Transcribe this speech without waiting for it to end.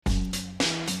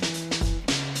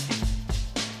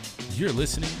You're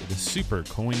listening to the Super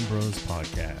Coin Bros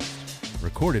podcast,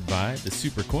 recorded by the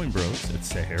Super Coin Bros at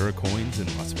Sahara Coins in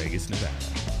Las Vegas, Nevada.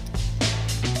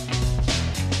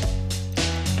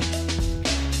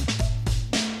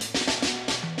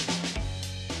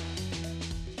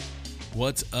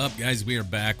 What's up, guys? We are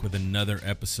back with another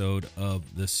episode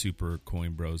of the Super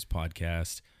Coin Bros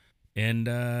podcast. And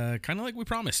kind of like we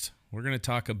promised, we're going to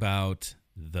talk about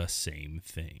the same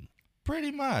thing.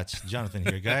 Pretty much. Jonathan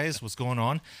here, guys. What's going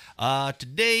on?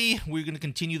 Today, we're going to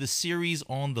continue the series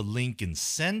on the Lincoln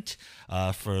Cent.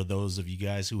 For those of you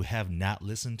guys who have not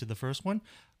listened to the first one,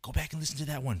 go back and listen to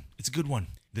that one. It's a good one.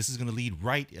 This is going to lead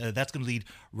that's going to lead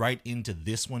right into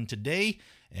this one today.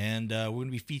 And we're going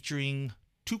to be featuring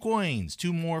two coins,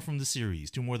 two more from the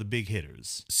series, two more of the big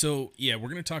hitters. So, yeah, we're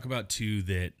going to talk about two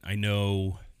that I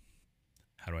know,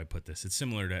 how do I put this? It's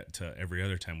similar to every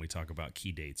other time we talk about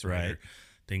key dates, right? Or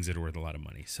things that are worth a lot of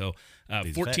money. So,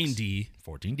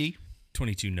 14D,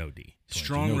 22 no D.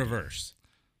 Strong reverse.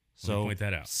 So, point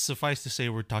that out. Suffice to say,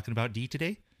 we're talking about D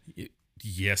today?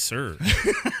 Yes, sir.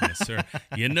 Yes, sir.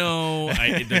 You know,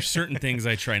 there's certain things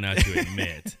I try not to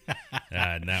admit,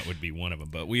 and that would be one of them.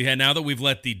 But now that we've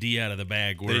let the D out of the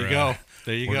bag, we're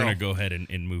going to go ahead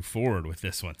and move forward with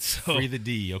this one. So free the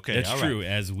D. Okay, that's true,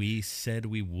 as we said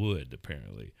we would,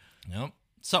 apparently. Yep.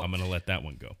 So I'm going to let that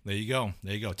one go. There you go.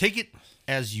 Take it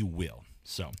as you will.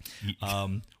 So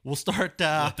we'll start.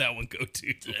 Let that one go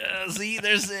too. See,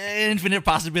 there's infinite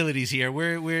possibilities here.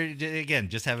 We're again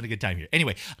just having a good time here.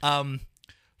 Anyway,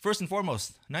 first and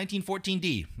foremost,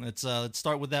 1914D. Let's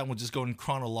start with that. We'll just go in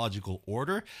chronological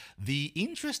order. The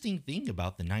interesting thing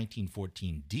about the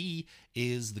 1914D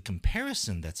is the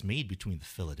comparison that's made between the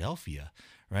Philadelphia.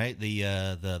 Right,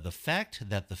 the fact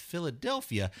that the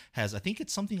Philadelphia has, I think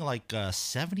it's something like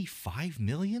 75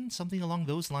 million, something along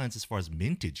those lines as far as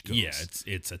mintage goes. Yeah,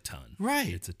 it's a ton. Right,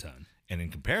 it's a ton. And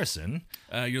in comparison,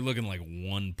 you're looking like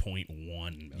 1.1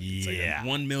 million. It's yeah,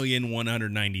 like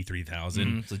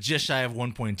 1,193,000. So just shy of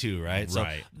 1.2, right? Right. So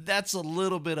that's a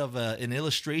little bit of an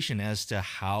illustration as to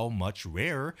how much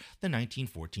rarer the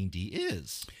 1914D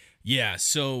is. Yeah.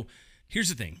 So here's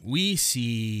the thing: we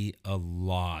see a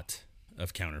lot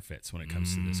of counterfeits when it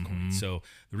comes to this coin. So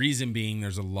the reason being,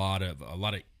 there's a lot of I'm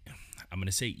going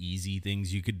to say easy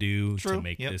things you could do to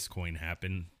make this coin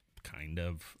happen. Kind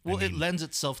of. Well, it lends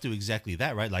itself to exactly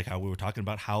that, right? Like how we were talking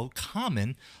about how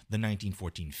common the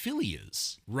 1914 Philly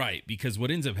is. Right, because what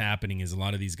ends up happening is a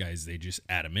lot of these guys, they just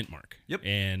add a mint mark. Yep.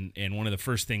 And one of the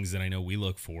first things that I know we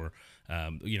look for,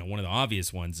 one of the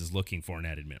obvious ones is looking for an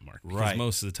added mint mark. Because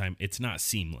most of the time, it's not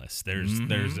seamless. There's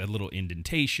a little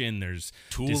indentation, there's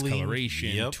tooling,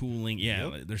 discoloration, tooling.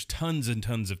 Yeah, there's tons and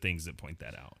tons of things that point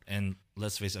that out. And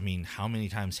let's face it, I mean, how many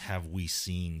times have we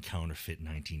seen counterfeit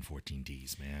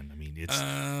 1914Ds, man? I mean, it's...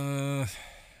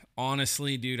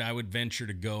 honestly, dude, I would venture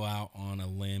to go out on a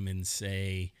limb and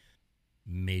say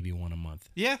maybe one a month.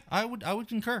 Yeah, I would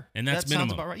concur. And that's minimum.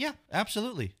 Sounds about right. Yeah,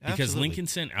 absolutely. Because Lincoln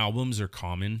Cent albums are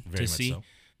common Very to see. So.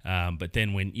 But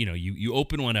then when, you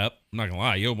open one up, I'm not going to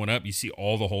lie, you open one up, you see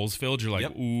all the holes filled, you're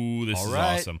like, ooh, this is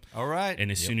awesome. All right.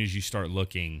 And as soon as you start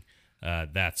looking,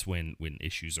 that's when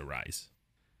issues arise.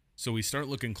 So we start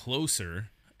looking closer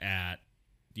at,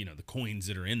 the coins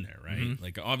that are in there, right? Mm-hmm.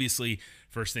 Like, obviously,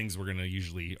 first things our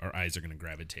eyes are going to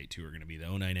gravitate to are going to be the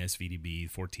 09S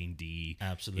VDB, 14D.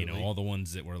 Absolutely. All the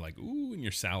ones that we're like, ooh, and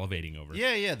you're salivating over.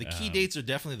 Yeah. The key dates are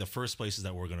definitely the first places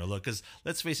that we're going to look. Because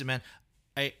let's face it, man,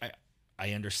 I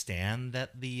understand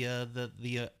that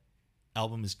the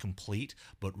album is complete,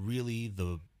 but really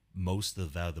the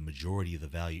majority of the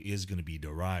value is going to be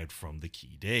derived from the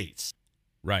key dates.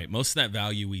 Right. Most of that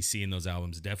value we see in those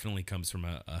albums definitely comes from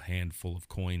a handful of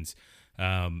coins.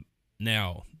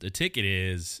 Now, the ticket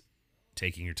is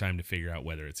taking your time to figure out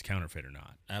whether it's counterfeit or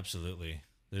not. Absolutely.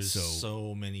 There's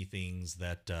so many things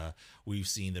that we've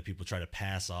seen that people try to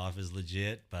pass off as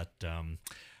legit, but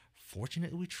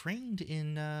fortunately we trained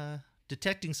in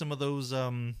detecting some of those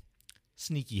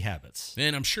sneaky habits.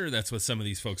 And I'm sure that's what some of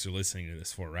these folks are listening to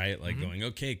this for, right? Like going,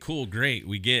 okay, cool, great,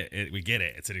 we get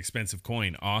it. It's an expensive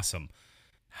coin. Awesome.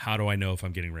 How do I know if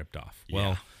I'm getting ripped off? Yeah.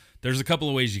 Well, there's a couple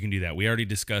of ways you can do that. We already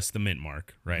discussed the mint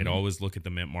mark, right? Always look at the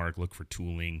mint mark, look for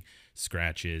tooling,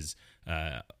 scratches.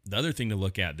 The other thing to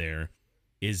look at there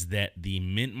is that the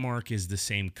mint mark is the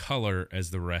same color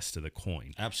as the rest of the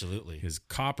coin. Absolutely. Because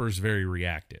copper is very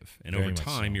reactive. And Very over much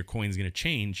time, so. your coin's going to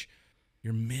change.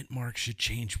 Your mint mark should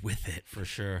change with it. For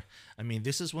sure. I mean,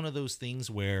 this is one of those things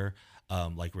where,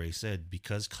 like Ray said,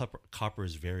 because copper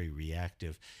is very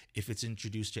reactive, if it's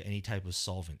introduced to any type of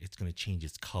solvent, it's going to change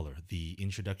its color. The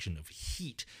introduction of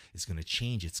heat is going to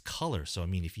change its color. So, I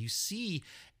mean, if you see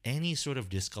any sort of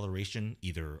discoloration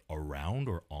either around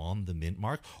or on the mint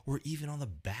mark, or even on the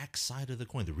back side of the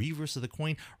coin, the reverse of the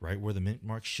coin, right where the mint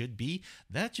mark should be,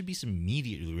 that should be some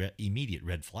immediate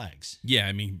red flags. Yeah,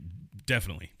 I mean,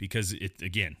 definitely, because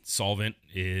again, solvent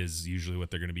is usually what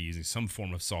they're going to be using, some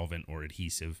form of solvent or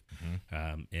adhesive.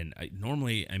 And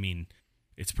normally, I mean,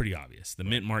 it's pretty obvious. The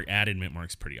mint mark, added mint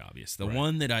mark's pretty obvious. The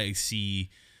one that I see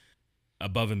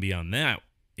above and beyond that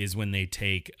is when they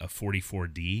take a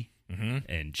 44D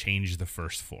and change the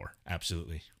first 4.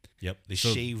 Absolutely. Yep. They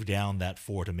shave down that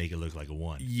 4 to make it look like a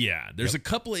 1. Yeah. There's a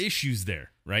couple of issues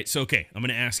there, right? So, okay, I'm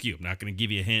going to ask you. I'm not going to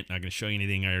give you a hint. Not going to show you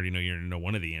anything. I already know you're going to know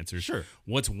one of the answers. Sure.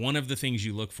 What's one of the things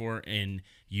you look for and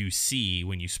you see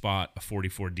when you spot a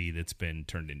 44D that's been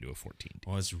turned into a 14D?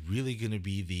 Well, it's really going to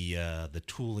be the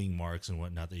tooling marks and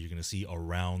whatnot that you're going to see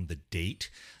around the date.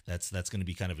 That's going to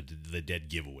be kind of the dead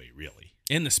giveaway, really.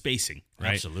 And the spacing,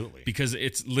 right? Absolutely. Because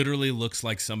it literally looks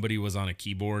like somebody was on a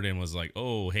keyboard and was like,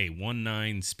 oh, hey,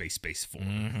 19 space 4.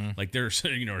 Like there's,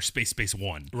 or space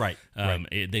 1. Right.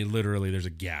 They literally, there's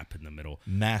a gap in the middle.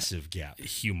 Massive gap.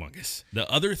 Humongous. The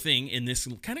other thing, and this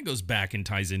kind of goes back and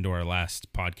ties into our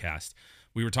last podcast,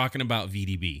 we were talking about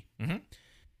VDB.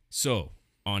 So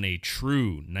on a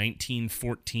true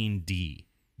 1914D,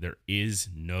 there is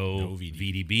no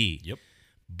VDB. Yep.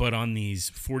 But on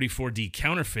these 44D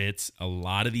counterfeits, a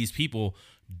lot of these people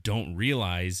don't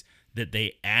realize that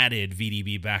they added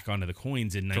VDB back onto the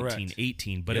coins in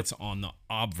 1918, but it's on the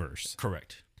obverse.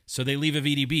 Correct. So they leave a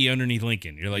VDB underneath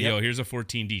Lincoln. You're like, yo, here's a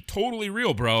 14D. Totally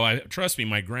real, bro. Trust me,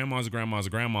 my grandma's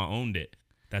grandma owned it.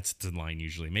 That's the line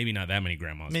usually. Maybe not that many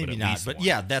grandmas. Maybe but not. Least but one.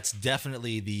 Yeah, that's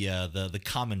definitely the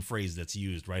common phrase that's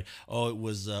used, right? Oh, it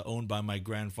was owned by my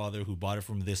grandfather who bought it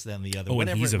from this, then the other. Oh, and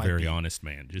he's a very honest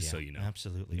man, just so you know.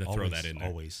 Absolutely. Throw that in there.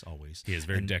 Always. He is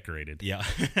very decorated. Yeah.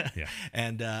 Yeah.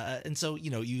 And so,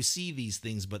 you see these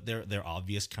things, but they're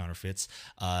obvious counterfeits.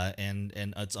 And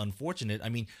it's unfortunate. I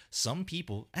mean, some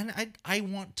people, and I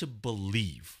want to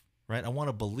believe, right? I want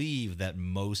to believe that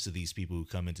most of these people who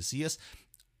come in to see us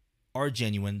are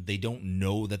genuine. They don't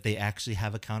know that they actually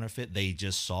have a counterfeit. They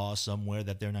just saw somewhere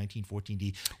that their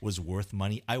 1914D was worth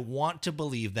money. I want to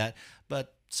believe that,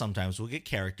 but sometimes we'll get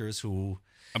characters who...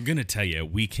 I'm going to tell you,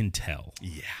 we can tell.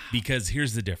 Yeah. Because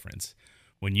here's the difference.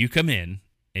 When you come in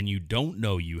and you don't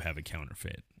know you have a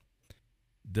counterfeit,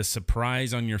 the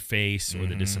surprise on your face or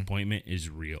the disappointment is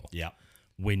real. Yeah.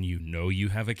 When you know you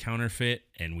have a counterfeit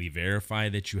and we verify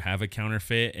that you have a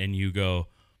counterfeit and you go...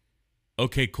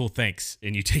 okay, cool, thanks.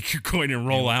 And you take your coin and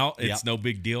roll out. It's no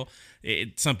big deal.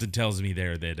 Something tells me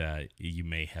there that you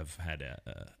may have had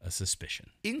a suspicion.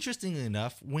 Interestingly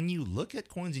enough, when you look at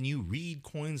coins and you read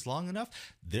coins long enough,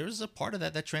 there's a part of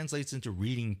that translates into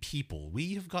reading people.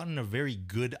 We have gotten a very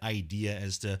good idea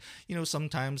as to,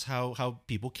 sometimes how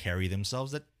people carry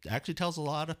themselves. That actually tells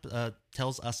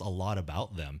us a lot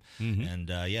about them. And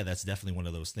that's definitely one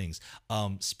of those things.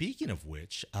 Speaking of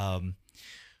which,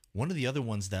 one of the other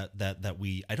ones that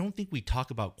I don't think we talk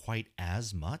about quite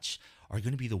as much are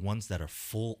going to be the ones that are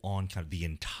full on kind of the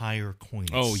entire coin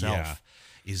itself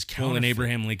is counterfeit. Well, and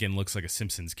Abraham Lincoln looks like a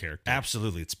Simpsons character.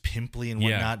 Absolutely. It's pimply and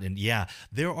whatnot. And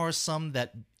there are some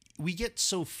that we get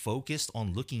so focused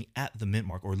on looking at the mint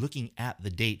mark or looking at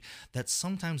the date that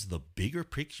sometimes the bigger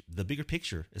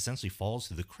picture essentially falls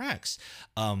through the cracks.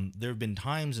 There have been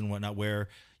times and whatnot where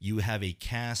you have a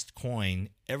cast coin,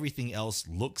 everything else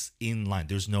looks in line.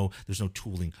 There's no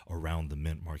tooling around the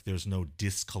mint mark. There's no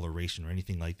discoloration or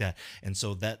anything like that. And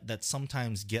so that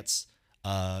sometimes gets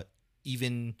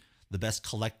even the best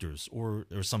collectors or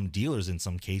some dealers in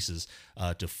some cases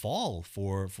to fall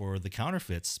for the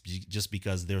counterfeits just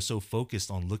because they're so focused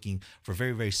on looking for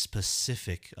very, very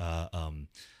specific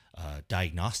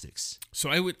diagnostics.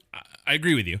 So I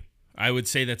agree with you. I would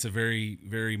say that's a very,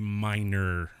 very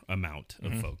minor amount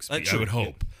of folks. I would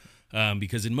hope.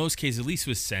 Because in most cases, at least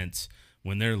with Sense,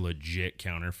 when they're legit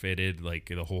counterfeited, like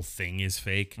the whole thing is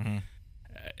fake,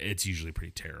 it's usually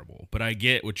pretty terrible. But I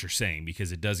get what you're saying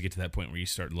because it does get to that point where you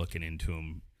start looking into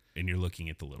them and you're looking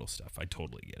at the little stuff. I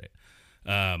totally get it.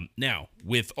 Now,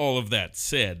 with all of that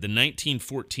said, the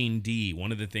 1914D,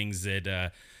 one of the things that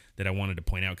I wanted to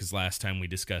point out, because last time we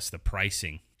discussed the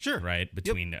pricing, right,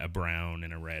 between a brown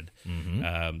and a red.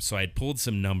 So I had pulled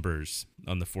some numbers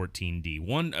on the 14D.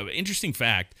 One interesting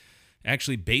fact,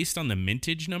 actually based on the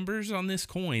mintage numbers on this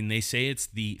coin, they say it's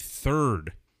the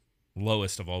third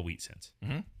lowest of all wheat cents.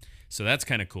 So that's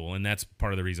kind of cool, and that's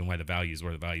part of the reason why the value is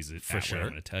where the value is at. For sure, I'm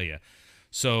going to tell you.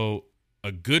 So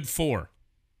a good 4.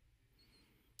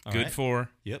 Good 4.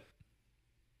 Yep.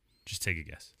 Just take a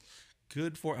guess.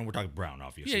 Good 4, and we're talking brown,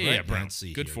 obviously. Yeah, right? brown. Let's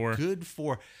see Good here. 4. Good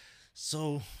 4.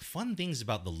 So, fun things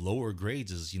about the lower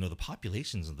grades is, the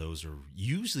populations of those are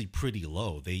usually pretty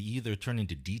low. They either turn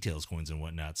into details coins and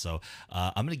whatnot. So,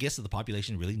 I'm going to guess that the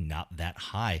population really not that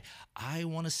high. I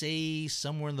want to say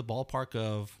somewhere in the ballpark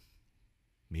of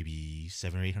maybe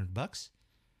 $700 or $800.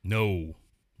 No,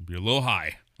 you're a little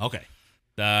high. Okay.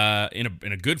 In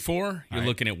a good 4, you're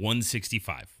looking at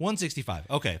 165. 165.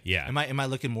 Okay. Yeah. Am I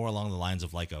looking more along the lines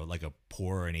of like a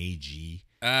poor and AG?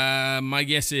 My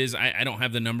guess is I don't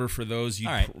have the number for those.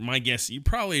 All right. My guess, you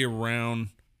probably around.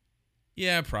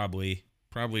 Yeah, probably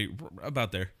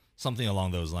about there. Something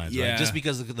along those lines. Yeah. Right? Just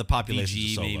because the population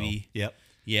is so maybe. low. Yep.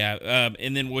 Yeah,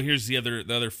 and then here's the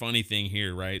other funny thing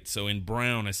here, right? So in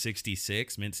brown, a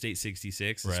 66, Mint State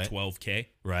 66 is $12K.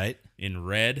 Right. In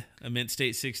red, a Mint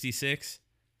State 66,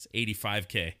 it's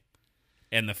 $85K.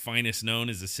 And the finest known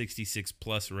is a 66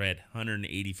 plus red,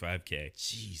 $185K.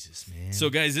 Jesus, man. So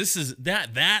guys, this is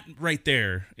that right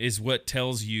there is what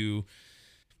tells you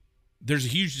there's a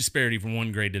huge disparity from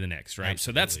one grade to the next, right?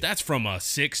 Absolutely. So that's from a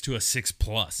 6 to a 6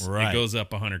 plus. Right. It goes up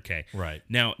 $100K. Right.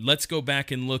 Now, let's go back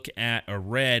and look at a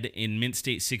red in Mint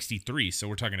State 63. So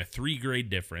we're talking a 3 grade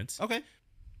difference. Okay.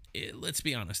 Let's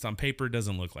be honest, on paper it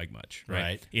doesn't look like much, right?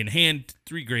 Right. In hand,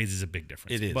 3 grades is a big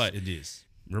difference. It is. But it is.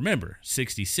 remember,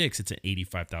 66, it's an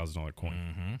 $85,000 coin.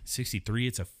 Mm-hmm. 63,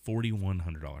 it's a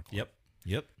 $4,100 coin.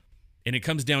 Yep. And it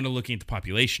comes down to looking at the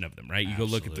population of them, right? You go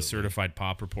look at the Absolutely. certified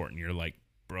pop report and you're like,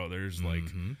 bro, there's like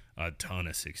a ton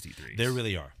of 63s. There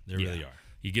really are. Really are.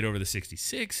 You get over the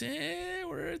 66,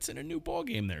 it's in a new ball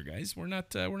game there, guys. We're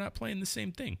not playing the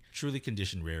same thing. Truly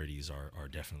conditioned rarities are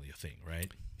definitely a thing,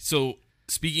 right? So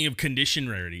speaking of condition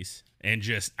rarities and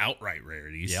just outright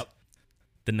rarities, Yep.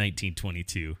 The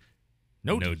 1922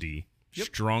 No D. Yep.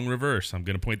 Strong reverse. I'm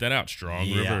going to point that out.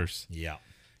 Strong reverse. Yeah.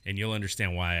 And you'll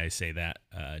understand why I say that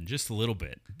in just a little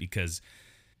bit, because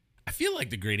I feel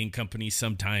like the grading companies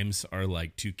sometimes are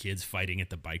like two kids fighting at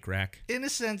the bike rack. In a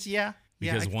sense, yeah.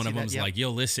 Because one of them's like,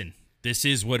 yo, listen, this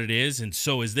is what it is, and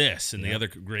so is this. And the other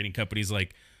grading company's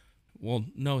like, well,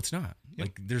 no, it's not. Yep.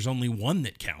 Like, there's only one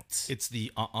that counts. It's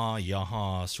the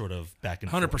yaha sort of back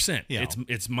and forth. 100%. Yeah.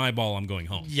 It's my ball, I'm going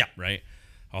home. Yeah. Right?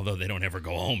 Although they don't ever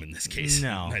go home in this case.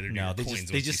 No, Neither do your they coins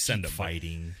just once you keep send them.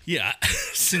 fighting. Yeah.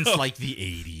 Since like the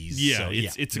 80s. Yeah, So,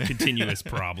 it's a continuous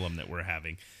problem that we're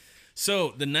having. So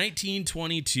the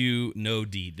 1922 No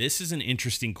D. This is an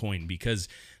interesting coin because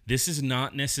this is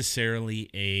not necessarily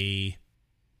a,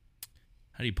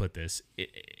 how do you put this?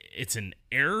 It's an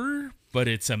error, but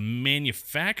it's a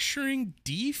manufacturing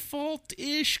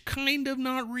default-ish, kind of,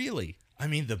 not really. I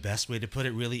mean, the best way to put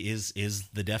it really is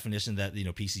the definition that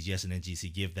PCGS and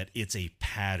NGC give, that it's a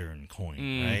pattern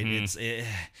coin, right? It's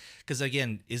because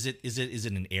again, is it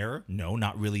an error? No,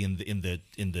 not really in the Not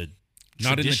in the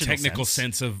traditional technical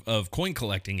sense of coin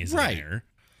collecting is Right. an error.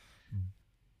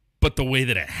 But the way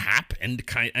that it happened,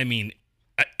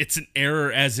 it's an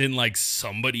error as in like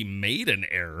somebody made an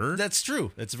error. That's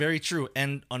true. That's very true.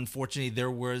 And unfortunately,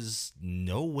 there was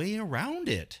no way around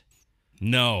it.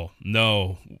 No.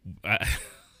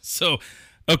 So,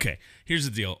 okay, here's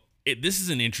the deal. This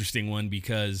is an interesting one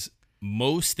because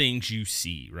most things you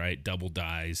see, right, double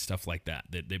dies, stuff like that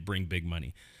bring big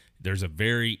money. There's a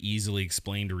very easily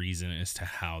explained reason as to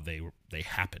how they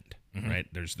happened, right?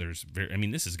 There's very, I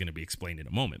mean, this is going to be explained in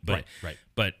a moment, but Right.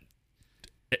 But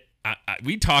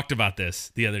we talked about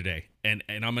this the other day, and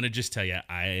I'm going to just tell you,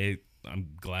 I'm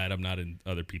glad I'm not in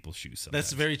other people's shoes sometimes.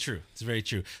 That's very true. It's very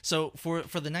true. So for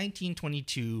the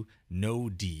 1922 No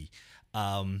D,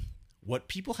 what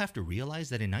people have to realize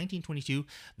that in 1922,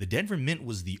 the Denver Mint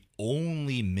was the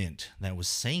only mint that was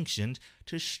sanctioned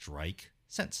to strike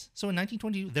cents. So in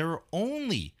 1922, there were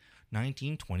only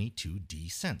 1922 D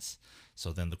cents.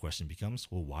 So then the question becomes,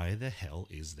 well, why the hell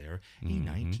is there a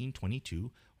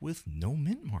 1922 with no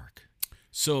mint mark?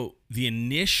 So the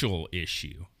initial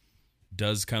issue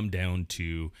does come down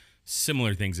to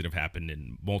similar things that have happened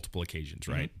in multiple occasions,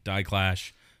 right? Die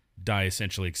clash, die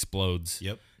essentially explodes.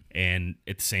 Yep. And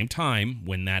at the same time,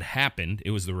 when that happened,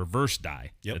 it was the reverse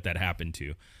die that happened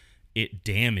to. It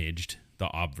damaged the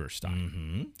obverse die.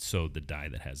 So the die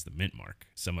that has the mint mark.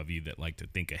 Some of you that like to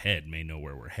think ahead may know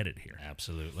where we're headed here.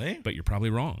 Absolutely. But you're probably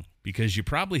wrong, because you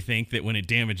probably think that when it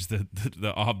damaged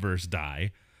the obverse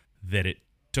die, that it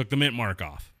took the mint mark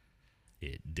off.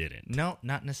 It didn't. No,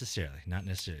 not necessarily. Not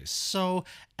necessarily. So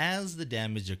as the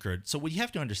damage occurred, so what you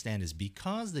have to understand is,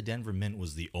 because the Denver Mint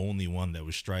was the only one that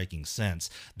was striking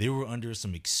cents, they were under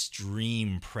some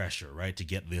extreme pressure, right, to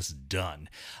get this done.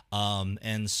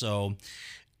 And so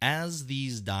as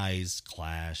these dies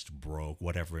clashed, broke,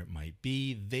 whatever it might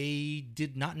be, they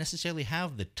did not necessarily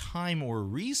have the time or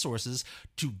resources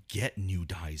to get new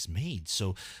dies made.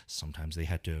 So sometimes they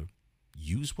had to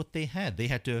use what they had. They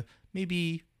had to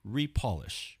maybe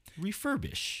repolish,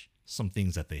 refurbish some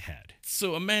things that they had.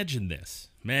 So imagine this.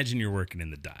 Imagine you're working in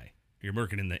the dye. You're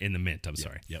working in the mint, I'm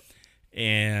sorry. Yep.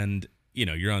 And,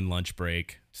 you're on lunch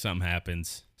break. Something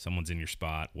happens. Someone's in your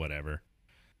spot, whatever.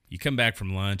 You come back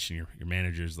from lunch and your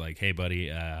manager's like, hey,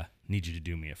 buddy, need you to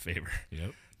do me a favor.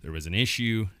 Yep. There was an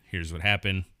issue. Here's what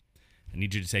happened. I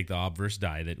need you to take the obverse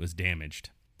dye that was damaged,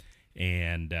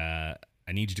 and I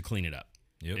need you to clean it up.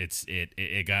 Yep.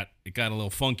 It got a little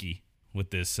funky with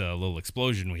this little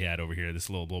explosion we had over here, this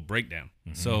little breakdown.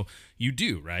 Mm-hmm. So you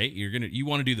do, right? You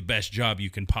want to do the best job you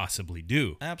can possibly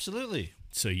do. Absolutely.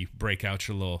 So you break out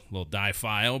your little dye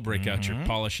file, break out your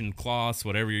polishing cloths,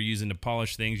 whatever you're using to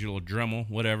polish things, your little Dremel,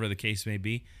 whatever the case may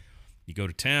be. You go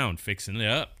to town, fixing it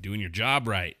up, doing your job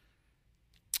right.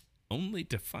 Only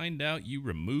to find out you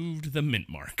removed the mint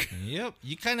mark. Yep.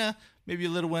 You kind of maybe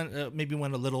went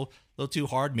a little too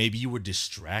hard. Maybe you were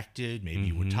distracted. Maybe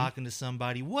you were talking to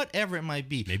somebody. Whatever it might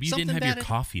be. Maybe you didn't have your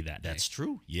coffee that day. That's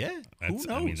true. Yeah. Who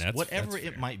knows? Whatever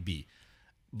it might be.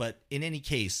 But in any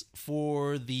case,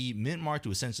 for the mint mark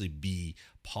to essentially be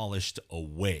polished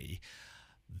away,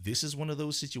 this is one of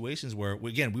those situations where,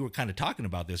 again, we were kind of talking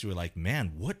about this. We were like,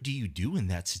 man, what do you do in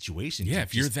that situation? Yeah,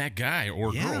 if you're that guy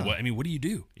or girl, what do you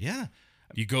do? Yeah.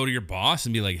 You go to your boss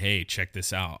and be like, hey, check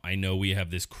this out. I know we have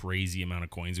this crazy amount of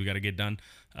coins we got to get done.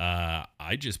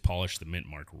 I just polished the mint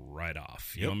mark right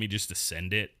off. You want me just to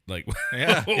send it? Like,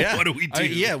 what do we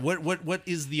do? What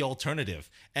is the alternative?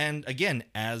 And again,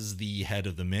 as the head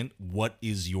of the mint, what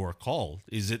is your call?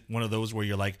 Is it one of those where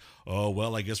you're like, oh,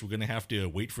 well, I guess we're going to have to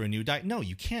wait for a new dye? No,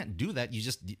 you can't do that.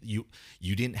 You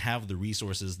didn't have the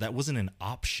resources. That wasn't an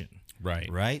option.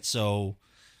 Right? So,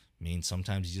 I mean,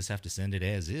 sometimes you just have to send it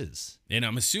as is. And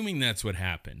I'm assuming that's what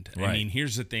happened. Right. I mean,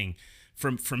 here's the thing.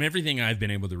 From everything I've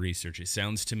been able to research, it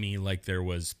sounds to me like there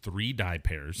was 3 dye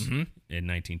pairs in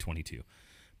 1922.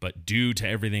 But due to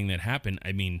everything that happened,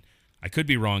 I mean, I could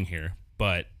be wrong here,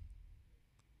 but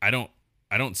I don't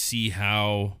see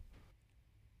how.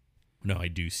 No, I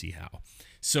do see how.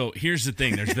 So here's the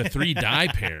thing. There's the 3 dye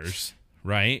pairs,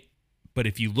 right? But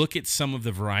if you look at some of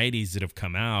the varieties that have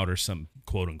come out, or some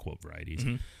quote-unquote varieties,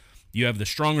 you have the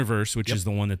strong reverse, which is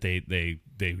the one that they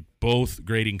both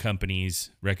grading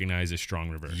companies recognize as strong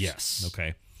reverse. Yes.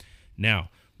 Okay. Now,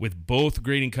 with both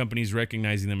grading companies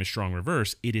recognizing them as strong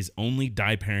reverse, it is only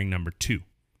dye pairing number 2.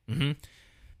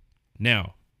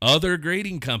 Now, other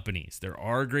grading companies, there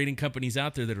are grading companies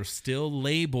out there that will still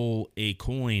label a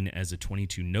coin as a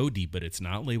 22 no-D, but it's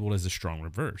not labeled as a strong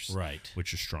reverse. Right.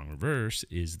 Which a strong reverse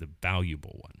is the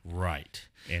valuable one. Right.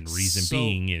 And reason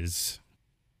being is,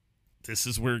 this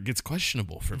is where it gets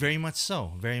questionable for me. Very much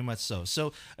so.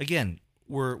 So again,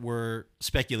 we're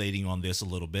speculating on this a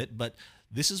little bit, but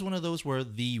this is one of those where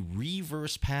the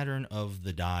reverse pattern of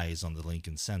the dyes on the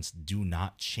Lincoln cents do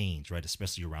not change, right?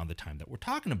 Especially around the time that we're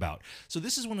talking about. So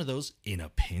this is one of those, in a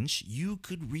pinch, you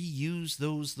could reuse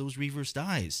those reverse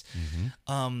dyes.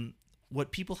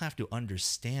 What people have to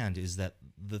understand is that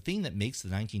the thing that makes the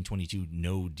 1922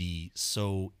 no-D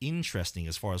so interesting,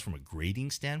 as far as from a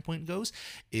grading standpoint goes,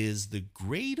 is the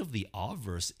grade of the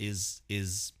obverse is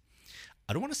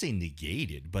I don't want to say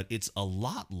negated, but it's a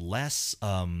lot less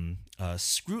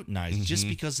scrutinized just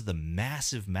because of the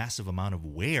massive amount of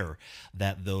wear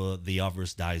that the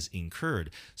obverse dyes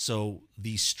incurred. So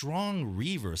the strong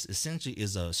reverse essentially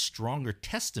is a stronger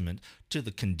testament to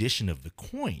the condition of the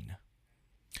coin.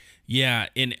 Yeah,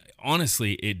 and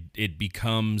honestly, it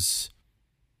becomes,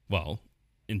 well,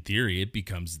 in theory, it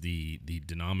becomes the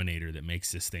denominator that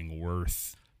makes this thing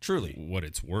worth truly what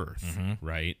it's worth,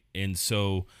 right? And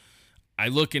so I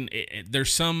look, and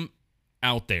there's some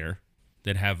out there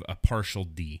that have a partial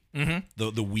D.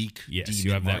 The weak D. Yes, D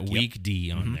you have mark. that weak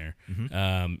D on there.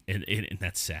 And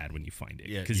that's sad when you find it.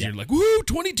 Because you're like, woo,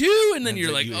 22! And then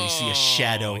you're like, you see a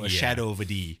shadow of a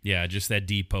D. Yeah, just that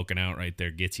D poking out right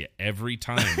there gets you every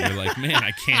time. You're like, man,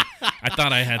 I can't. I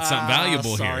thought I had something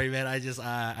valuable here. Sorry, man.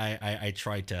 I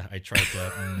tried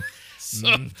to.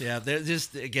 Yeah, there's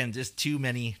just too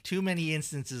many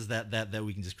instances that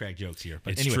we can just crack jokes here.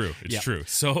 But it's anyway, true. It's true.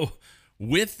 So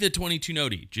with the 22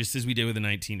 no-D, just as we did with the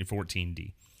 1914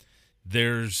 D,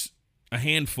 there's a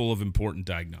handful of important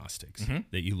diagnostics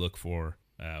that you look for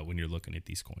when you're looking at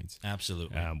these coins.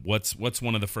 Absolutely. What's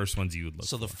one of the first ones you would look for?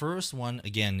 So the first one,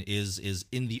 again, is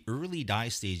in the early dye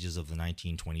stages of the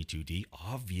 1922 D.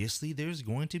 Obviously, there's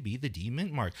going to be the D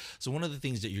mint mark. So one of the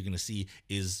things that you're going to see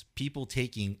is people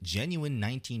taking genuine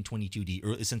 1922 D,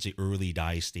 or essentially early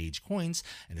dye stage coins,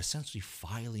 and essentially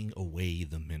filing away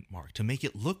the mint mark to make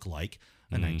it look like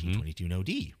a 1922 no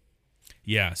D.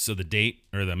 Yeah, so the date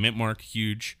or the mint mark,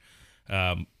 huge.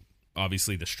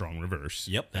 obviously the strong reverse.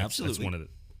 Yep, absolutely. That's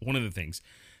one of the things.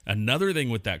 Another thing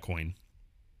with that coin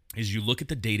is you look at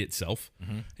the date itself,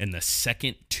 and the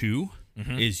second two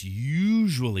is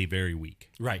usually very weak.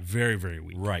 Right. Very, very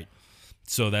weak. Right.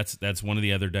 So that's one of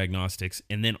the other diagnostics.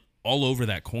 And then all over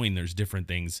that coin, there's different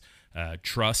things.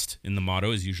 Trust in the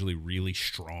motto is usually really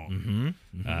strong.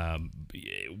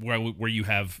 Where you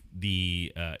have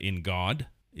the in God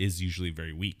is usually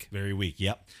very weak. Very weak,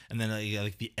 yep. And then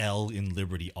like the L in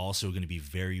Liberty also going to be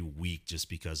very weak just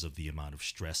because of the amount of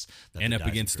stress that and up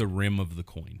against the rim of the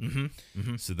coin.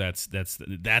 So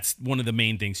that's one of the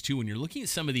main things too. When you're looking at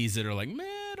some of these that are like, man,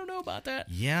 I don't know about that.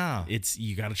 Yeah,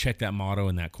 you got to check that motto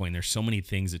in that coin. There's so many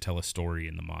things that tell a story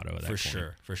in the motto of that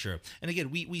coin. For sure. And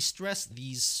again, we stress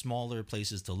these smaller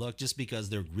places to look just because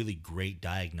they're really great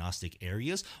diagnostic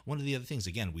areas. One of the other things,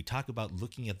 again, we talk about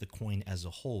looking at the coin as a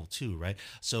whole too, right?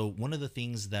 So one of the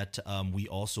things that we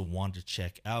also want to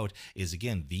check out is,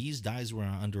 again, these dies were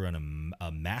under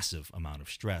a massive amount of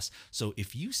stress. So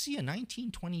if you see a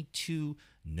 1922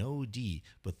 no D,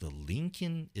 but the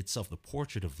Lincoln itself, the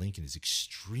portrait of Lincoln is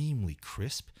extremely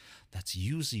crisp, that's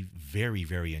usually very,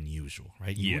 very unusual,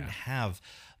 right? You wouldn't have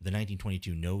the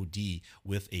 1922 no D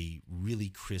with a really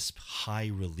crisp, high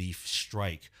relief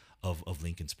strike of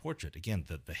Lincoln's portrait. Again,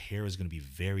 the hair is going to be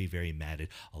very, very matted.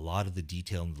 A lot of the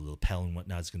detail in the lapel and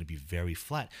whatnot is going to be very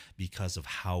flat because of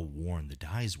how worn the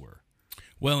dies were.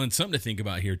 Well, and something to think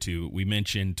about here too. We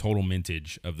mentioned total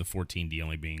mintage of the 14D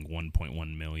only being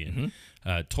 1.1 million.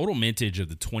 Total mintage of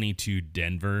the 22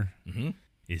 Denver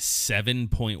is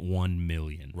 7.1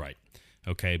 million. Right.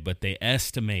 Okay, but they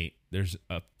estimate there's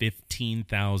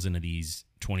 15,000 of these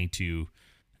 22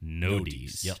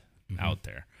 no-Ds out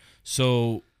there.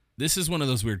 So this is one of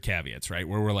those weird caveats, right?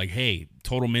 Where we're like, hey,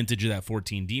 total mintage of that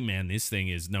 14D, man, this thing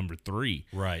is number 3.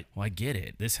 Right. Well, I get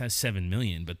it. This has 7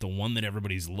 million, but the one that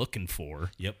everybody's looking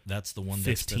for, yep, that's the one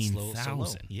that's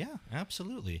 15,000. Yeah,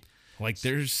 absolutely. Like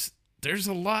there's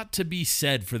a lot to be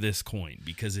said for this coin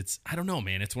because it's, I don't know,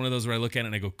 man. It's one of those where I look at it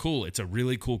and I go, cool, it's a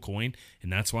really cool coin.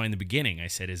 And that's why in the beginning I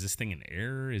said, is this thing an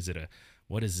error? Is it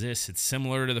what is this? It's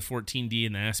similar to the 14D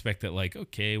in the aspect that like,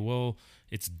 okay, well,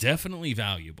 it's definitely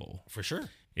valuable. For sure.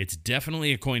 It's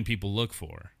definitely a coin people look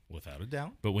for. Without a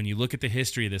doubt. But when you look at the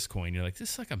history of this coin, you're like,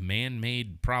 this is like a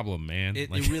man-made problem, man. It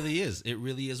really is. It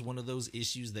really is one of those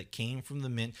issues that came from the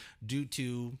mint due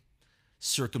to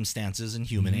circumstances and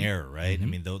human error, right? I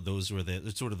mean, those were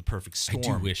sort of the perfect storm.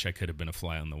 I do wish I could have been a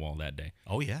fly on the wall that day.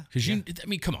 Oh, yeah. Because I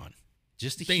mean, come on.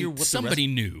 Just to hear what somebody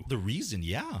knew. The reason,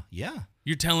 yeah.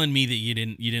 You're telling me that you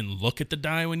didn't look at the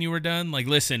die when you were done? Like,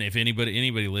 listen, if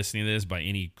anybody listening to this by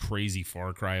any crazy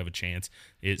far cry of a chance,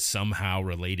 it's somehow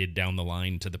related down the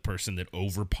line to the person that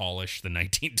over-polished the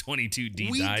 1922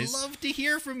 D dies. We'd love to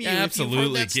hear from you.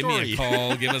 Absolutely. If you've heard that Give me a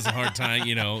call. Give us a hard time.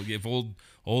 You know, if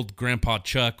old Grandpa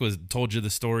Chuck told you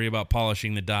the story about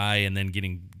polishing the die and then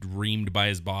getting reamed by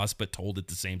his boss, but told at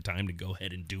the same time to go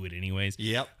ahead and do it anyways.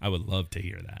 Yep. I would love to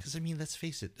hear that. Because, I mean, let's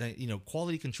face it,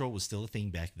 quality control was still a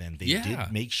thing back then. They did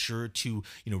make sure to,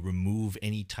 remove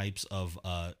any types of,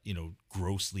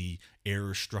 grossly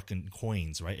error-struck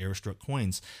coins, right? Error-struck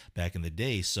coins back in the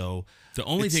day. So the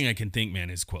only thing I can think, man,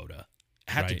 is quota.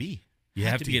 Had to be. You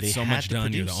have to get so much done.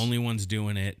 Produce. You're the only ones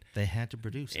doing it. They had to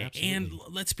produce, absolutely. And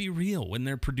let's be real, when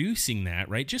they're producing that,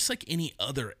 right, just like any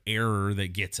other error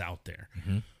that gets out there,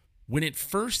 when it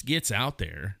first gets out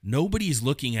there, nobody's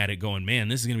looking at it going, man,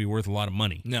 this is going to be worth a lot of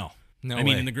money. No I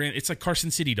mean, in the grand, it's like Carson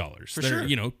City dollars. For sure.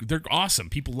 They're awesome.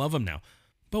 People love them now.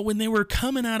 But when they were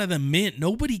coming out of the mint,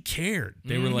 nobody cared.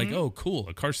 They were like, oh, cool,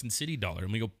 a Carson City dollar.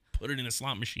 And we go put it in a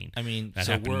slot machine. I mean, that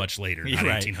happened much later, not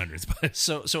 1800s. But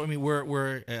so I mean,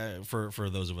 we're for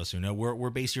those of us who know, we're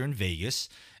based here in Vegas,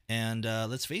 and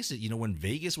let's face it, when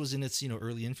Vegas was in its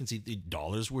early infancy, the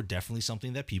dollars were definitely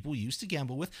something that people used to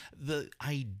gamble with. The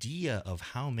idea of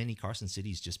how many Carson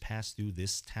Cities just passed through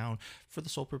this town for the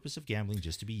sole purpose of gambling,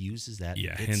 just to be used as that,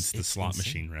 hence the slot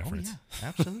machine reference. Oh, yeah,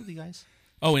 absolutely, guys.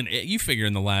 Oh, and you figure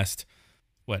in the last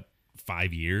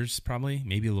 5 years, probably,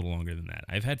 maybe a little longer than that,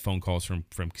 I've had phone calls from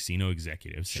casino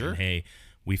executives saying, hey,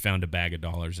 we found a bag of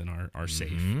dollars in our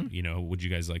safe. Would you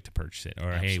guys like to purchase it?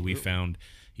 Or, absolutely. Hey, we found,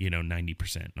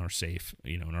 90% in our safe,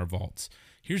 in our vaults.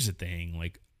 Here's the thing,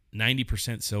 like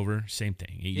 90% silver, same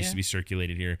thing. It used to be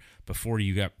circulated here before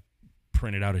you got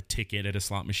printed out a ticket at a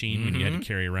slot machine when you had to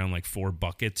carry around like 4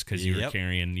 buckets because you were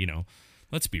carrying,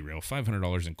 let's be real,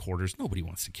 $500 in quarters. Nobody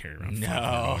wants to carry around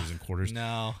 $500 in quarters.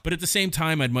 No. But at the same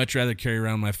time, I'd much rather carry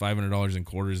around my $500 in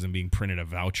quarters than being printed a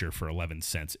voucher for 11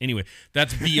 cents. Anyway,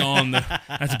 that's beyond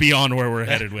where we're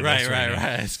headed with this right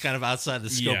now. It's kind of outside the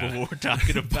scope of what we're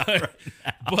talking about right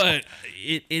now. But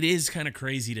it is kind of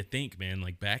crazy to think, man.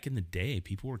 Like back in the day,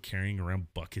 people were carrying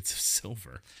around buckets of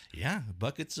silver. Yeah,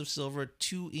 buckets of silver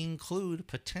to include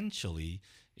potentially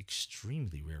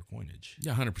extremely rare coinage.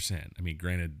 Yeah, 100%. I mean,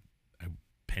 granted,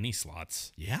 penny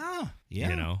slots. Yeah.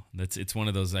 You know, it's one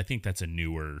of those. I think that's a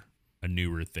newer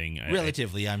thing.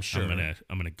 Relatively, I'm sure. I'm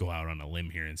gonna go out on a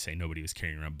limb here and say nobody was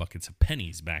carrying around buckets of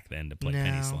pennies back then to play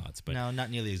penny slots. But no,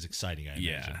 not nearly as exciting. I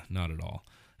imagine. Not at all.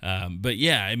 But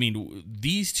yeah, I mean,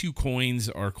 these two coins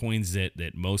are coins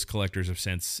that most collectors have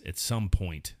since at some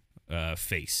point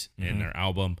face in their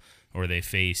album, or they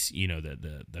face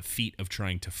the feat of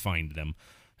trying to find them.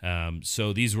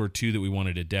 So these were two that we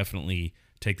wanted to definitely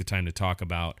take the time to talk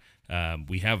about.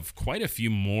 We have quite a few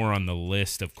more on the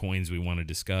list of coins we want to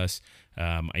discuss.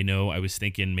 I know I was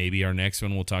thinking maybe our next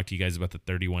one we'll talk to you guys about the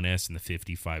 31S and the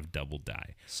 55 double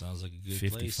die. Sounds like a good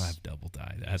 55 double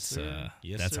die. That's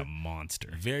a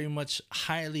monster. Very much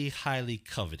highly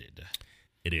coveted.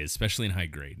 It is, especially in high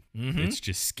grade. It's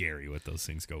just scary what those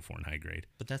things go for in high grade.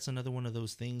 But that's another one of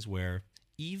those things where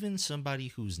even somebody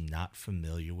who's not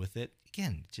familiar with it,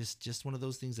 again, just one of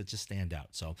those things that just stand out.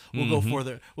 So we'll go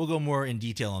further. We'll go more in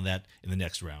detail on that in the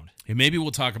next round. And maybe we'll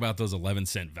talk about those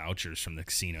 11-cent vouchers from the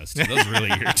casinos too. Those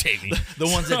really irritate me. The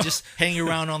ones that just hang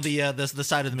around on the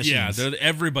side of the machines. Yeah,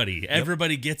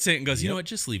 everybody gets it and goes, you know what?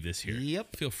 Just leave this here.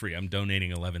 Yep. Feel free. I'm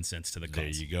donating 11 cents to the cause. There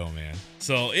you go, man.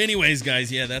 So, anyways, guys,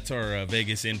 that's our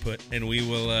Vegas input, and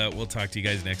we'll talk to you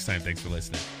guys next time. Thanks for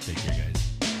listening. Take care, guys.